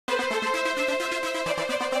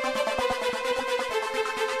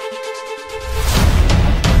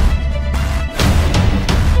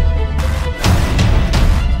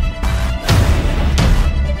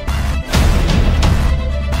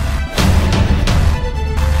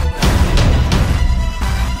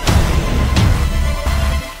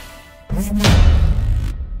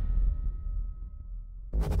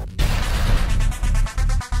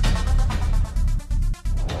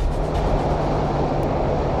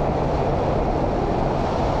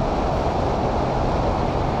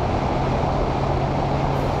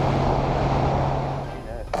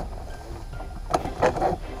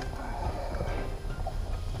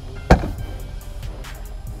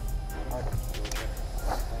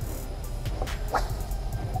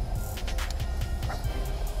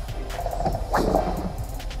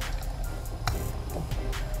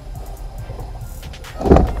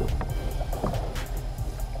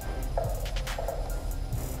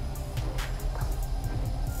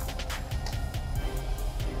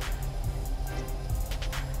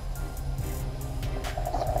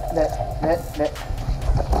Net.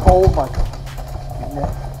 Oh my God.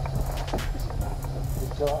 Net.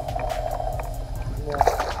 Good job. Net.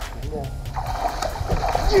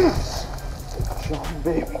 Yes! Good job,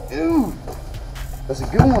 baby. Dude. That's a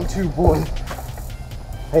good one too, boy.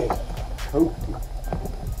 Hey, choked it.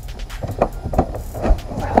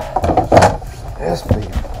 Yes, baby.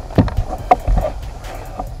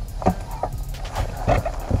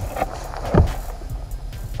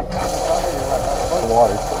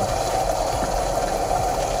 Water.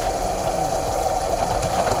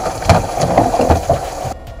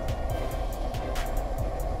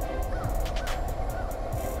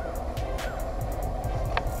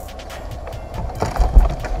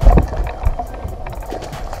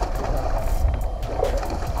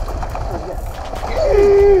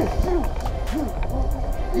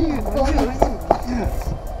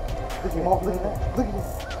 Look at this.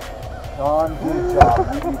 Don, good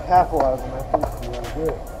job. You capitalized on that first one.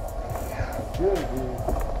 Good. Good, dude.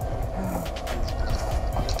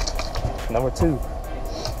 Number 2.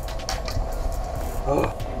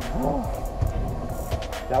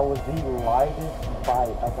 That was the lightest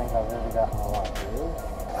bite I think I've ever got in my life. Really?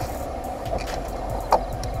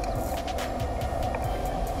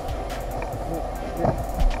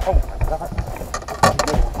 Oh my God.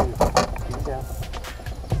 Keep it down.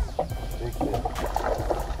 Big fish.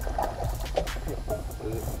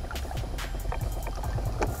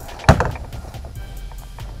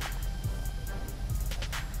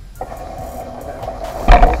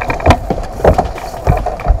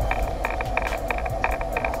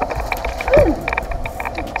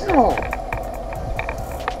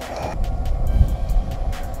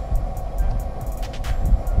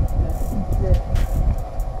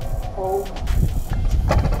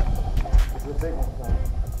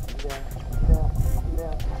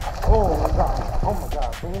 Oh my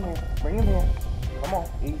God, bring him in. Come on,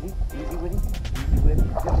 easy with him.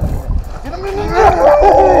 Get him in there.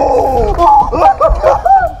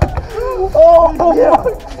 Oh,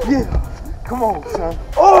 yeah. Come on, son.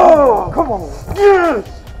 Oh, come on.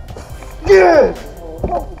 Yes.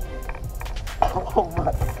 Oh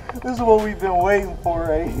my, this is what we've been waiting for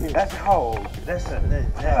right here. That's hard.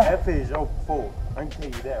 That fish is over 4. I can tell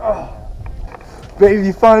you that right now.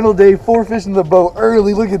 Baby, final day, 4 fish in the boat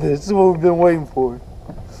early. Look at this. This is what we've been waiting for.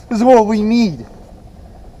 This is what we need.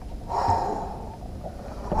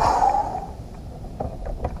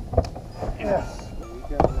 Yes. We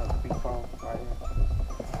got another big phone right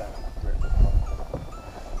here.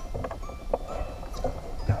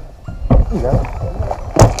 Yeah.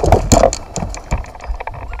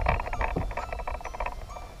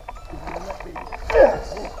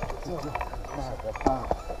 Yes.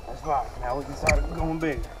 That's fine. Now we can start going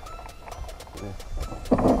big.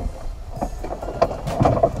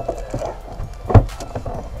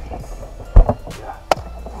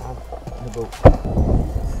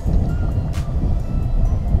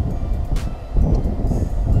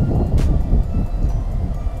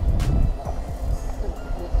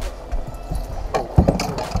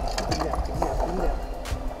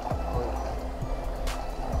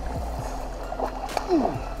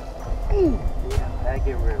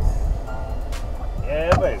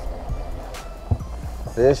 Yeah, baby.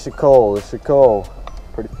 Fish are cold. This is cold.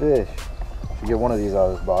 Pretty fish. Should get one of these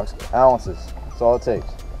out of this box. Ounces. That's all it takes.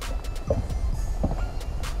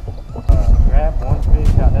 Grab one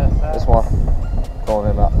fish out that side. This one.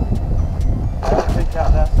 Pulling him out. Grab a fish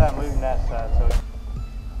out that side, moving that side. So.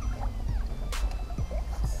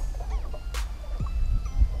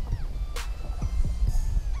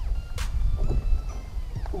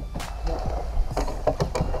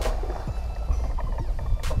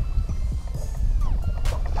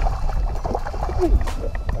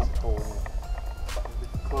 That's cold.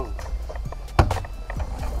 It's close.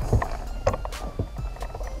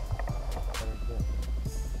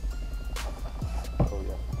 Oh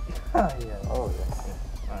yeah. Yeah. Oh yeah.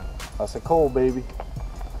 That's a cold, baby.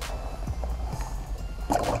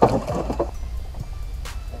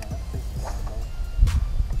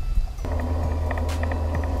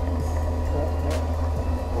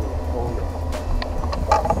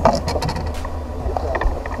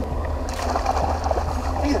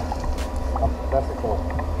 That's a cold.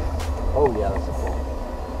 Oh yeah, that's a cold.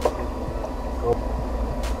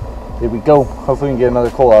 Here we go. Hopefully we can get another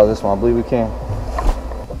coal out of this one. I believe we can.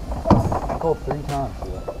 I called 3 times.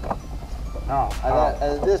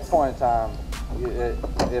 At this point in time,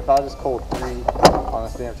 if I just called 3 on a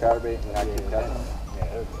spin chatterbait and I keep catching them.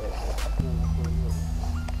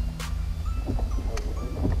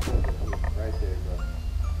 Right there, bro.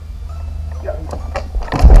 Yeah.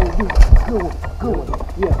 Good one.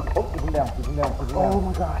 Yeah. Oh, keep him down. Oh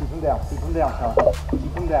my God. Keep him down. Keep him down, Sean.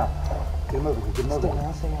 Keep him down. Get him over here. Get him over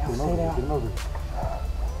here. Stay down. Get him over here.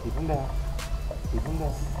 Keep him down. Keep him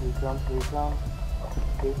down. Here he comes. Here he comes.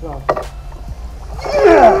 Here he comes.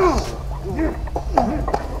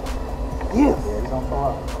 Yeah, he's on fall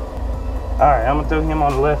out. All right, I'm gonna throw him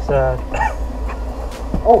on the left side.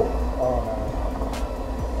 Oh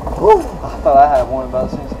no. I thought I had one about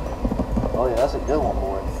since. Oh yeah, that's a good one,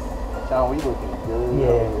 boy. Sean, we looking good.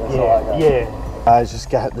 That's all I got. I just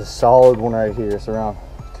got the solid one right here. It's around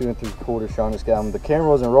 2 3/4. Sean just got him. The camera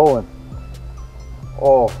wasn't rolling.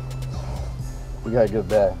 Oh, we got a good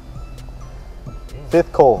bag.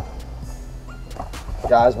 5th coal.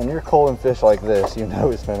 Guys, when you're culling fish like this, you know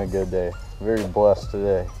it's been a good day. Very blessed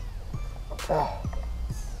today. Ah.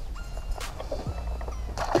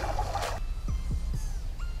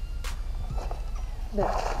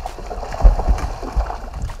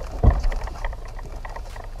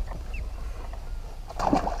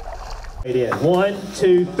 It is 1,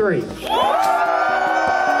 2, 3.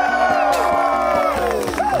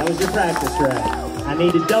 That was your practice round. I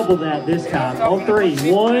need to double that this time. On 3.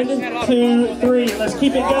 1, 2, 3. Let's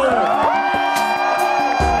keep it going.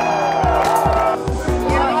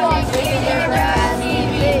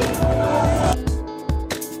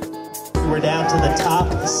 We're down to the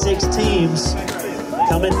top 6 teams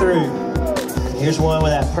coming through. Here's one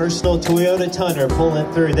with that personal Toyota Tundra pulling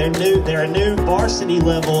through. They're a new varsity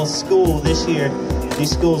level school this year.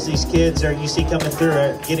 These schools, these kids you see coming through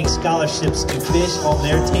are getting scholarships to fish on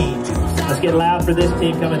their team. Let's get loud for this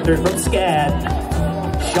team coming through from SCAD.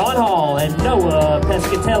 Sean Hall and Noah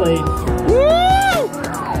Pescatelli. Woo!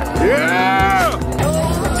 Yeah!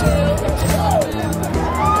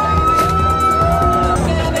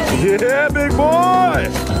 Yeah, big boy!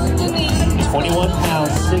 21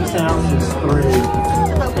 pounds, 6 ounces through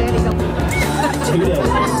 2 days.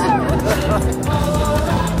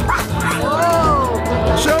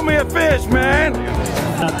 Show me a fish, man!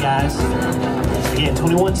 What's up, guys? Again,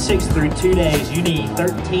 21.6 through 2 days. You need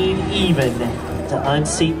 13 even to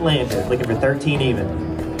unseat Lander. Looking for 13 even.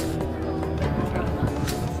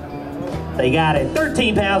 They got it.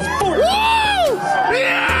 13 pounds, 4.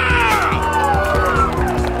 Yeah!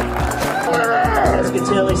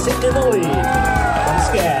 Pescatelli sitting in the lead. From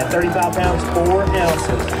SCAD, 35 pounds, 4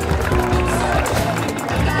 ounces.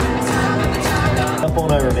 Up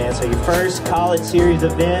on over, man. So your first college series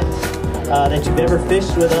event that you've ever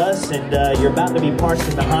fished with us, and you're about to be parked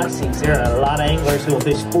in the hot seats. There are a lot of anglers who will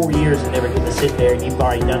fish 4 years and never get to sit there, and you've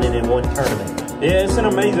already done it in one tournament. Yeah, it's an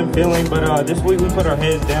amazing feeling, but this week we put our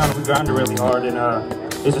heads down and we grinded really hard, and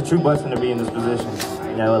it's a true blessing to be in this position.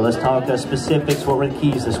 You know, let's talk specifics. What were the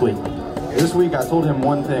keys this week? This week I told him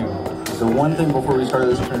one thing. The one thing before we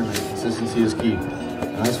started this tournament, consistency is key.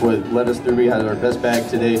 And that's what led us through. We had our best bag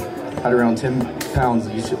today, had around 10 pounds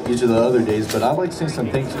each of the other days. But I'd like to say some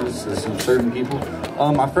thank yous to some certain people.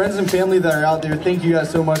 My friends and family that are out there, thank you guys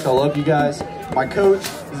so much. I love you guys. My coach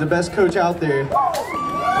is the best coach out there.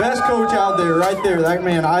 Best coach out there, right there. That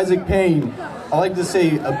man, Isaac Payne. I'd like to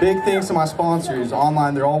say a big thanks to my sponsors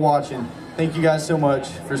online. They're all watching. Thank you guys so much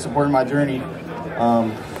for supporting my journey.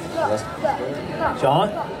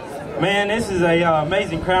 John? Man, this is a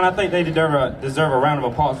amazing crowd. I think they deserve a round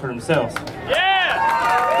of applause for themselves. Yeah!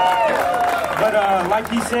 But like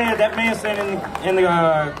he said, that man standing in the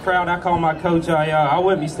crowd, I call my coach. I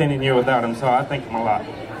wouldn't be standing here without him, so I thank him a lot.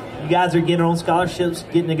 You guys are getting on scholarships,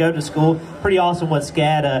 getting to go to school. Pretty awesome what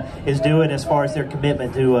SCAD is doing as far as their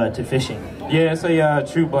commitment to fishing. Yeah, it's a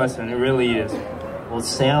true blessing. It really is. Well, it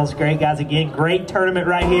sounds great, guys. Again, great tournament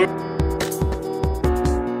right here.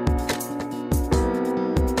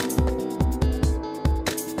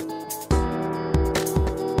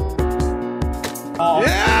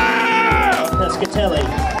 Yeah! Pescatelli.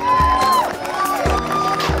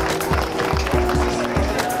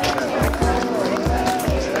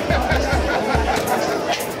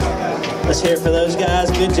 Let's hear it for those guys.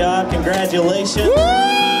 Good job. Congratulations.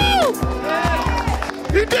 Woo!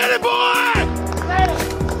 You did it, boy!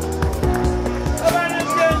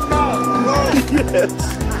 Yes.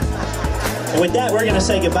 And with that, we're going to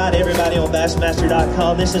say goodbye to everybody on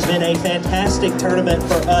Bassmaster.com. This has been a fantastic tournament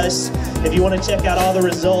for us. If you want to check out all the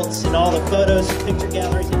results and all the photos and picture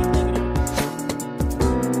galleries,